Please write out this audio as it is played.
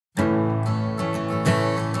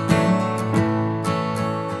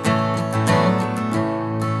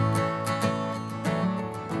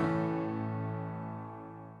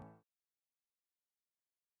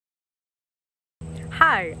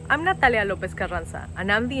Hi, I'm Natalia Lopez-Carranza,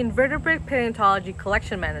 and I'm the Invertebrate Paleontology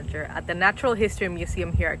Collection Manager at the Natural History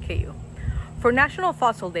Museum here at KU. For National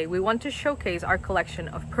Fossil Day, we want to showcase our collection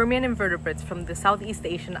of Permian invertebrates from the Southeast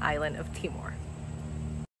Asian island of Timor.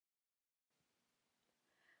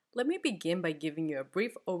 Let me begin by giving you a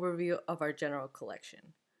brief overview of our general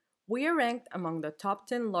collection. We are ranked among the top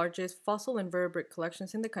 10 largest fossil invertebrate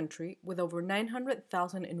collections in the country, with over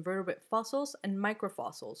 900,000 invertebrate fossils and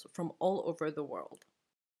microfossils from all over the world.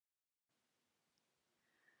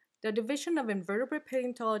 The Division of Invertebrate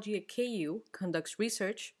Paleontology at KU conducts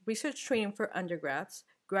research training for undergrads,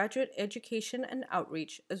 graduate education and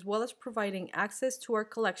outreach, as well as providing access to our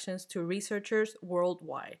collections to researchers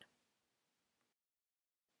worldwide.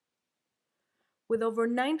 With over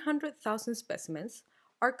 900,000 specimens,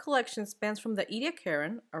 our collection spans from the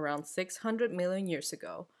Ediacaran, around 600 million years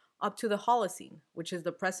ago, up to the Holocene, which is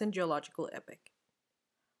the present geological epoch.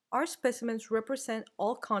 Our specimens represent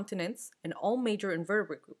all continents and all major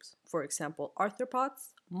invertebrate groups, for example, arthropods,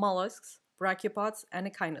 mollusks, brachiopods, and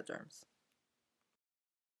echinoderms.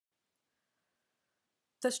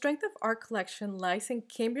 The strength of our collection lies in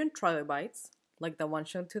Cambrian trilobites, like the one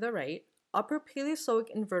shown to the right, Upper Paleozoic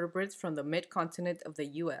invertebrates from the mid-continent of the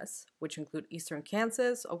U.S., which include eastern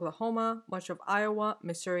Kansas, Oklahoma, much of Iowa,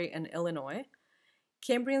 Missouri, and Illinois,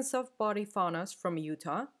 Cambrian soft-body faunas from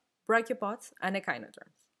Utah, brachiopods, and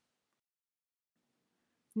echinoderms.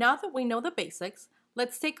 Now that we know the basics,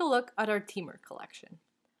 let's take a look at our Timor collection.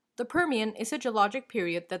 The Permian is a geologic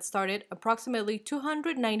period that started approximately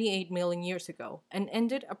 298 million years ago and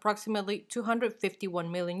ended approximately 251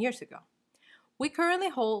 million years ago. We currently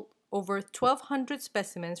hold over 1,200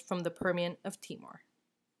 specimens from the Permian of Timor.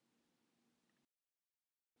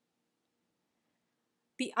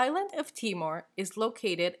 The island of Timor is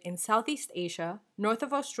located in Southeast Asia, north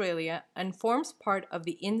of Australia, and forms part of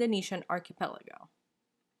the Indonesian archipelago.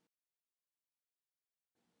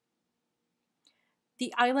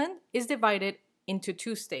 The island is divided into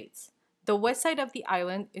two states. The west side of the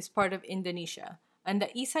island is part of Indonesia, and the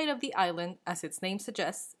east side of the island, as its name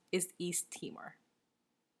suggests, is East Timor.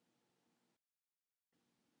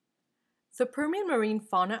 The Permian marine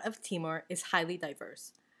fauna of Timor is highly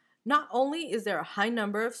diverse. Not only is there a high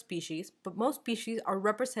number of species, but most species are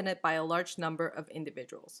represented by a large number of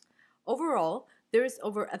individuals. Overall, there is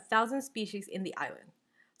over 1,000 species in the island.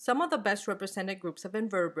 Some of the best represented groups of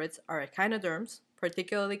invertebrates are echinoderms,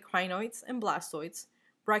 particularly crinoids and blastoids,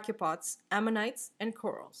 brachiopods, ammonites, and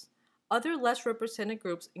corals. Other less represented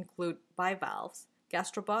groups include bivalves,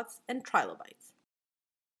 gastropods, and trilobites.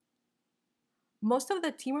 Most of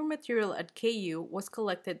the Timor material at KU was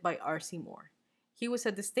collected by R.C. Moore. He was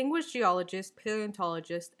a distinguished geologist,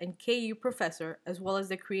 paleontologist, and KU professor, as well as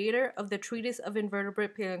the creator of the Treatise of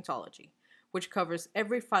Invertebrate Paleontology, which covers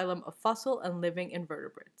every phylum of fossil and living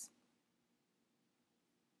invertebrates.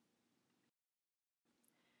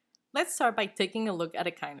 Let's start by taking a look at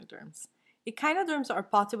echinoderms. Echinoderms are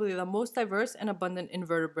possibly the most diverse and abundant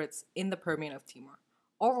invertebrates in the Permian of Timor.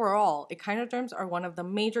 Overall, echinoderms are one of the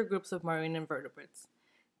major groups of marine invertebrates.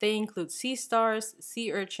 They include sea stars,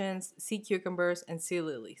 sea urchins, sea cucumbers, and sea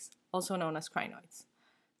lilies, also known as crinoids.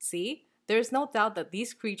 See, there is no doubt that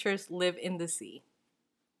these creatures live in the sea.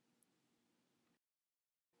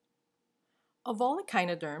 Of all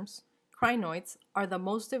echinoderms, crinoids are the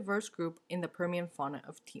most diverse group in the Permian fauna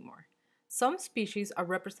of Timor. Some species are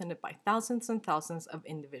represented by thousands and thousands of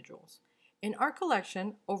individuals. In our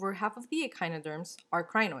collection, over half of the echinoderms are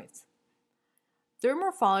crinoids. Their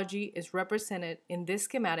morphology is represented in this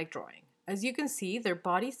schematic drawing. As you can see, their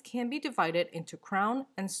bodies can be divided into crown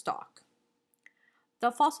and stalk.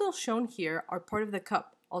 The fossils shown here are part of the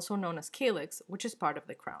cup, also known as calyx, which is part of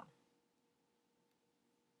the crown.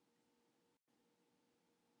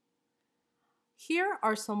 Here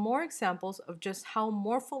are some more examples of just how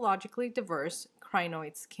morphologically diverse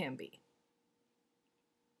crinoids can be.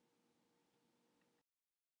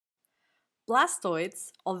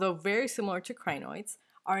 Blastoids, although very similar to crinoids,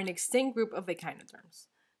 are an extinct group of echinoderms.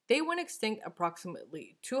 They went extinct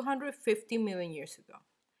approximately 250 million years ago.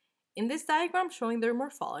 In this diagram showing their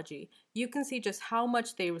morphology, you can see just how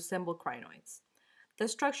much they resemble crinoids. The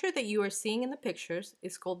structure that you are seeing in the pictures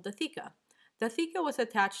is called the theca. The theca was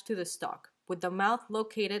attached to the stalk, with the mouth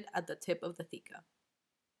located at the tip of the theca.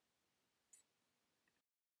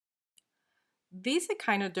 These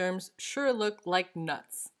echinoderms sure look like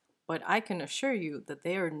nuts, but I can assure you that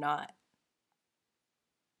they are not.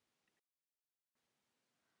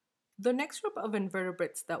 The next group of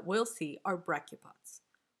invertebrates that we'll see are brachiopods.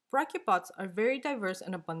 Brachiopods are very diverse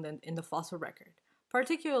and abundant in the fossil record,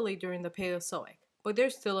 particularly during the Paleozoic, but they're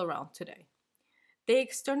still around today. They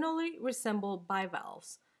externally resemble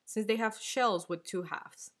bivalves, since they have shells with two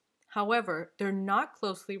halves. However, they're not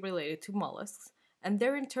closely related to mollusks, and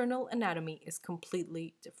their internal anatomy is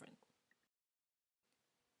completely different.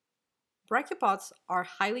 Brachiopods are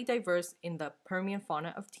highly diverse in the Permian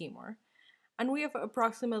fauna of Timor, and we have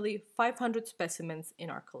approximately 500 specimens in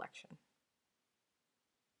our collection.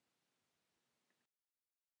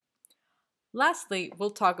 Lastly,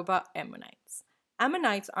 we'll talk about ammonites.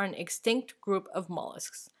 Ammonites are an extinct group of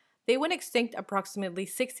mollusks. They went extinct approximately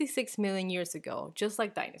 66 million years ago, just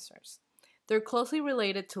like dinosaurs. They're closely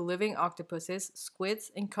related to living octopuses,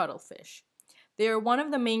 squids, and cuttlefish. They are one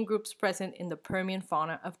of the main groups present in the Permian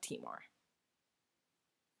fauna of Timor.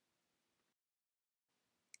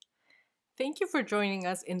 Thank you for joining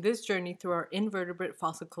us in this journey through our invertebrate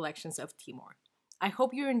fossil collections of Timor. I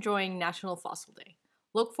hope you're enjoying National Fossil Day.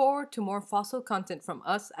 Look forward to more fossil content from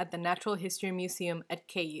us at the Natural History Museum at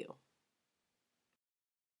KU.